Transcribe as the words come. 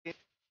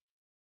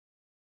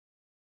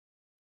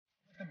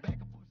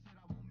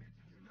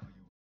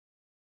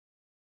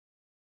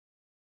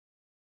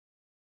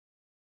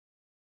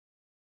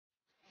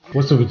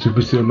What's up with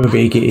you, still Murphy,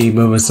 aka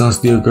Melvin Son,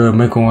 still girl,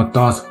 make on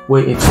thoughts,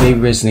 waiting today,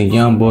 wrestling,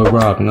 young boy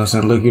Rob, you know what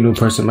I'm saying? Look, you new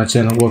person, my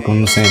channel, welcome, you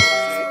know what I'm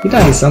saying? You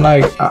think sound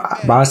like,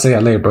 but I'll say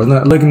that later, bro.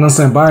 Look, you know what I'm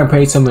saying? Byron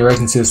Page told me to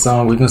reaction to the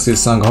song, we're gonna see the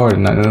song harder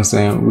tonight, you know what I'm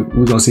saying?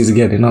 We're gonna see it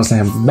together, you know what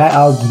I'm saying?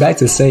 I was back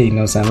to say, you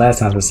know what I'm saying? Last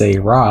time to say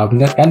Rob,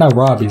 I know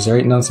Rob is,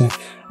 right? You know what I'm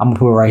saying? I'm gonna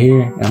put it right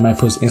here, and I might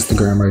put his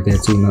Instagram right there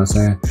too, you know what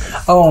I'm saying?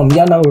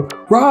 Y'all know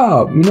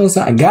Rob, you know what I'm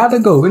saying? I gotta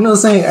go, you know what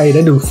I'm saying? Hey,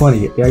 that dude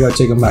funny. Yeah, go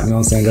check him out, you know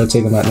what I'm saying? Go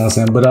check him out, you know what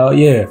I'm saying? But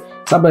yeah,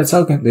 stop by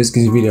talking, let's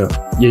get this video.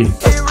 Yeah.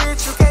 Hey,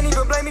 rich, you can't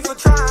even blame me for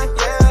trying,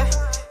 yeah.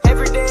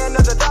 Every day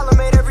another dollar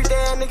made, every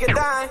day a nigga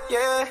dying,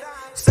 yeah.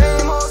 Same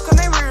hoes, cause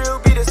they real,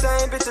 be the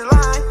same bitches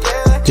lying,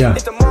 yeah. Yeah.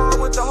 Hit the mall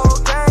with the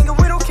whole gang, and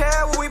we don't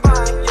care what we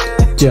buying,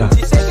 yeah. Yeah.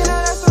 She shaking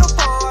her ass to the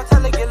pole, I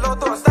tell her get low,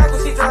 throw a stack when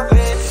she drop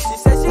it. She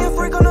said she a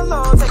freak on the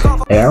low, take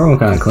off. Hey, our room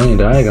kinda clean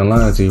though, I ain't gonna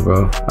lie to you,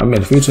 bro. I mean,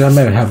 in the future, I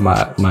may have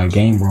my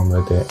game room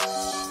like that.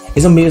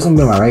 It's gonna be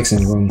my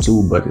Rexing room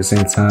too, but at the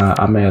same time,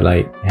 I may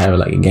like have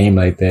like a game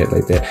like that.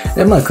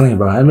 That might clean,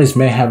 bro. I just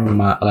may have in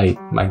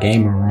my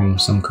gaming room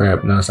some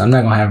crap. You know, so I'm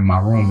not gonna have in my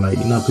room like,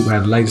 you know, people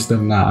have light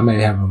stuff. Nah, I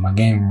may have in my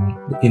game room.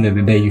 At the end of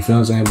the day, you feel what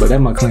I'm saying? But that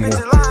might clean up.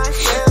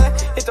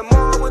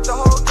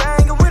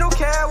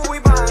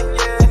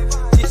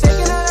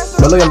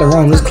 But look at the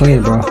room, it's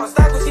clean, bro. Look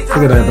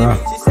at that, bro.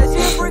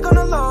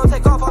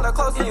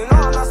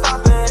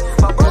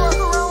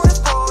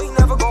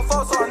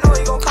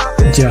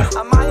 Yeah.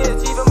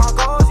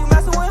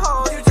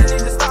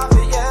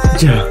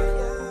 Yeah.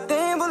 They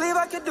ain't believe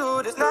I could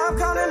do this. Now I'm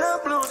counting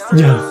up blues.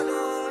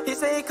 Yeah. He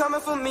say he coming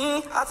for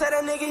me. I tell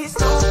that nigga he's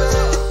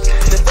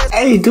stupid.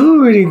 Hey,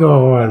 dude really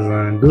go on,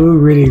 son.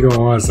 Dude really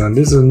go on, son.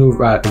 This is a new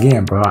rap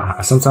again, bro.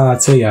 Sometimes I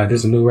tell y'all,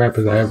 this is a new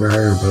rapper I ever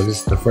heard, bro. This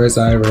is the first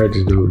I ever heard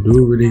this dude.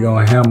 Dude really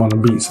going ham on the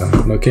beat, son.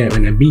 No cap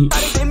in the beat.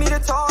 Give me the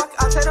talk.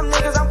 I tell them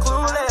niggas I'm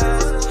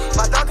clueless.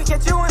 My dog can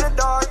catch you in the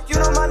dark. You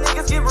know my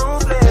niggas get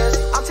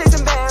ruthless. I'm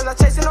chasing bands, I'm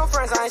chasing no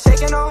friends. I ain't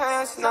shaking no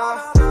hands,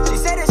 nah. She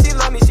said that she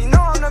love me. She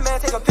know I'm the man.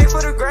 Take a pic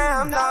for the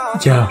gram, nah.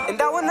 Yeah.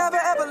 And I would never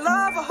ever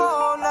love a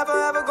hoe. Never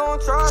ever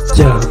gonna trust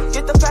a Yeah. hoe.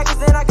 Get the package,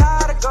 then I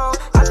gotta go.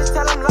 I just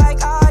tell them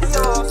like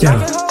adios. Yeah.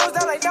 Hoes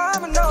that like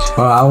dominoes.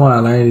 Bro, I want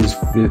to learn this,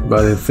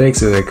 but the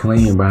effects are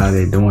clean, bro. How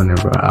they doing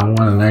it, bro. I want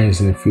to learn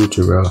this in the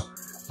future, bro.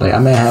 Like, I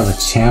may have a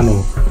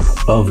channel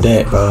of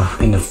that, bro,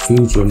 in the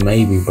future,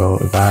 maybe, bro.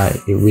 If I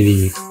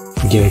really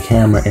get a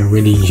camera and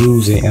really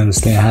use it,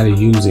 understand how to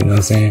use it, you know what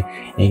I'm saying?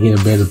 And get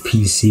a better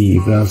PC,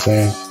 you feel what I'm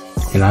saying?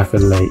 And I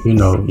feel like, you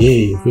know, yeah,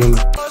 you feel me?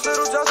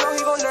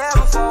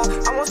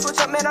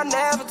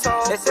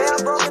 They say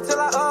I'm broke until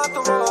I up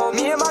the road.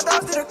 Me and my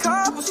dogs did a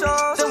couple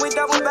shows. Then we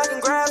double back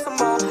and grab some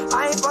more.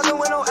 I ain't fucking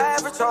with no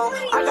average hoe.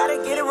 I gotta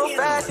get it real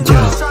fast. You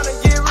know I'm trying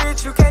to get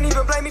rich. You can't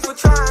even blame me for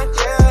trying,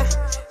 yeah.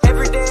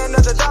 Every day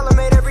another dollar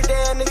made, every day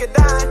a nigga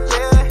dying,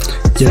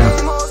 yeah.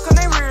 Same hoes, cause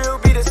they real,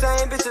 be the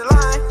same bitches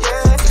lying,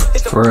 yeah.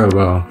 For real,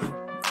 bro.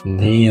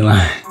 He ain't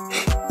lying.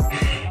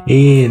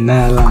 He ain't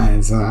not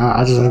lying, so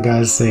I just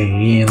gotta say,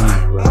 he ain't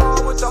lying, bro.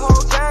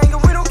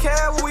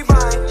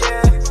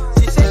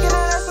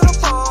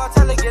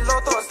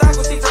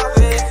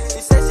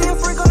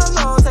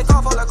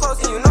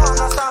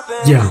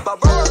 Yeah.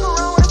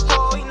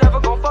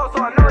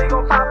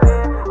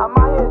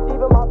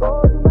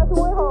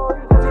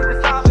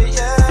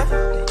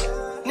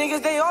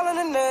 Niggas, they all in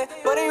the net,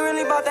 but ain't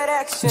really about that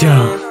action.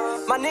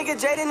 Yeah. My nigga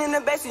Jaden in the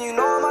basement, you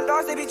know all my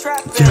dogs, they be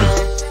trapping. Yeah.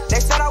 They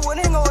said I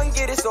wouldn't go and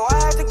get it, so I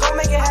had to go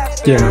make it happen.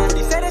 Yeah.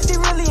 He said that she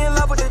really in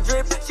love with the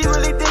drip, she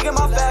really digging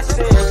my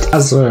fashion. I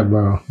swear,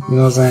 bro. You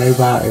know what I'm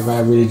saying? If I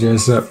really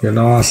dress up, you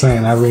know what I'm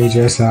saying? I really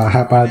dress up,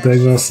 hop out there, you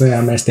know what I'm saying?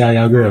 I messed out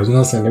y'all girls, you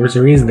know what I'm saying? There's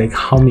a reason they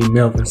call me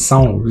Melvin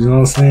Songs, you know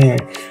what I'm saying?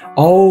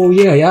 Oh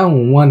yeah, y'all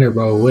don't wonder,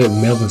 bro, where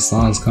Melvin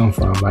Songs come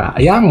from,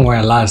 but y'all don't wear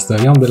a lot of stuff.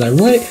 Y'all be like,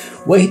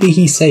 what did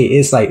he say?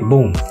 It's like,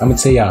 boom. I'm gonna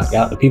tell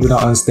y'all, the people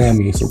don't understand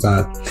me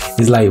sometimes.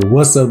 It's like,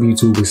 what's up,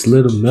 YouTube? It's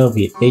Little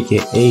Melvin,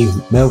 aka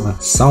Melvin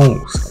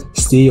Songs.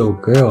 Still your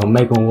girl,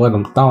 making what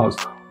them thoughts.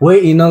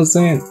 Wait, you know what I'm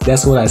saying?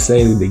 That's what I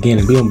say in the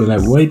beginning. People be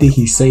like, what did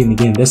he say in the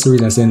beginning? That's the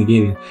reason I say in the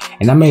beginning.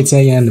 And I may tell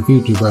you in the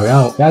future, bro.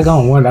 Y'all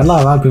gonna wonder. A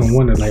lot of people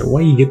wonder, like,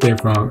 where you get that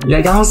from?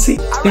 Y'all don't see.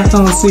 Y'all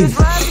don't see.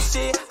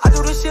 I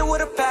do this shit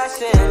with a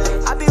passion.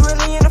 I be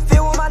really in the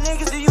field with my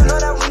niggas. Do you know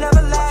that we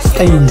never lack?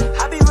 Hey.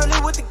 I be really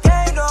with the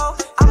gang, though.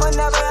 I'ma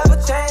never ever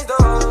change,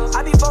 though.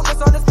 I be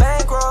focused on this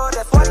bankroll.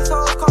 That's why these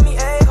hoes call me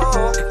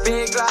A-ho.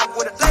 Big Glock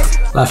with a lace.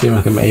 A lot of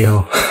people call me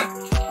A-ho.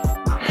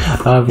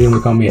 A lot of people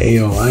call me an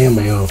A-ho. I am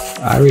an A-ho.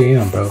 I really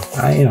am, bro.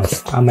 I am.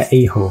 I'm an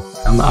A-ho.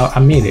 I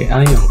mean it.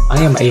 I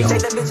am an A-ho.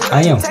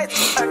 I am.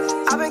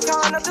 I've been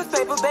counting up this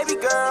paper, baby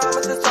girl.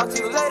 I'ma just talk to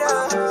you later.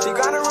 She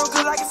grinding real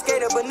good like a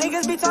skater, but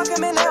niggas be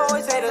talking, man, they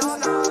always hate us.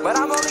 But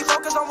I'm only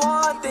focused on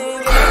one thing.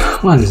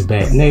 One is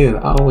bad.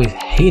 Niggas always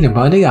hate it,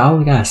 bro. Nigga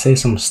always gotta say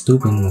something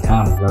stupid in the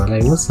comments, bro.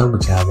 Like, what's up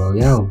with y'all, bro?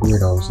 Y'all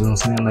weirdos, you know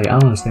what I'm saying? Like, I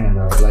don't understand,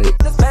 though. Like,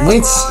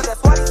 wait.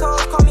 That's why these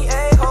hoes call me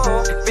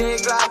A-ho.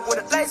 Big Glock with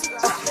a lace.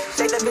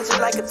 Shake that bitch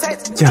like a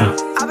taste. Yeah.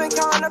 I've been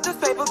counting up this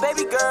paper,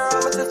 baby girl.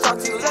 I'ma just talk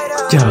to you later.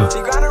 Yeah. She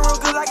grinding real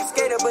good like a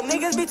skater, but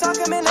niggas be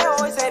talking, man, they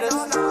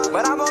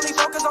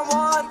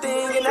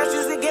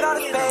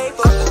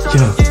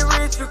trying to get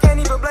rich, you can't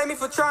even blame me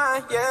for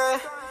trying, yeah.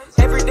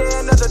 Every day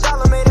another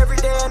dollar made, every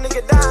day a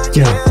nigga dying,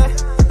 yeah.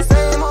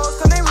 Same hoes,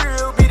 cause they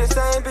real, be the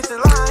same bitches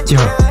lying,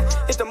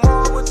 yeah. Hit the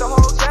mall with the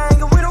whole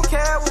gang, and we don't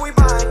care what we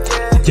buying,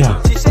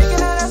 yeah. She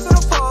shaking that ass to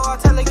the floor, I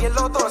tell her get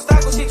low, throw a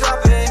stack when she drop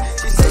it.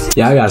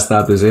 Yeah, I gotta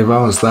stop this. If I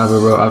want to stop it,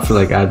 bro, I feel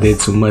like I did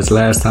too much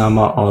last time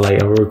on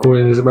like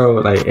recording this, bro.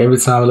 Like every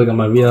time I look at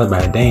my video, I'm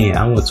like, dang,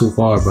 I went too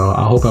far, bro.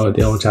 I hope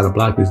they don't try to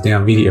block this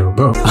damn video,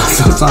 bro.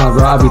 Sometimes,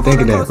 bro, I be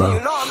thinking that, bro.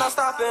 You know I'm not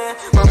stopping.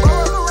 My bro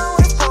up around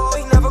his pole,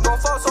 he never gon'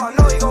 fall, so I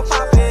know he gon'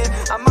 pop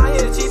it. I'm out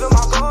here achieving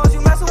my goals, you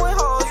messing with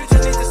hoes, you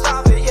just need to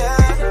stop it, yeah.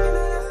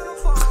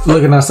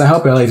 Look, and I say,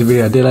 hope y'all like the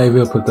video. I did like the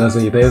video, put thumbs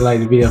up. If they like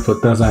the video,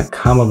 put thumbs up,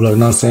 comment below, you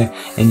know what I'm saying?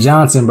 And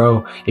Johnson,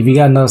 bro, if you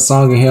got another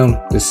song of him,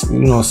 just, you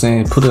know what I'm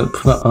saying, put it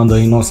under,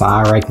 you know what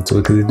I'm saying, I react to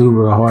it, because it do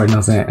real hard, you know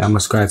what I'm saying? I'm gonna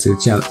subscribe to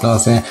the channel, you know what I'm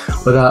saying?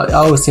 But I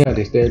always tell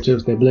this, stay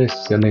trips, stay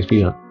blessed, see you next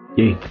video.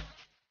 Yeah.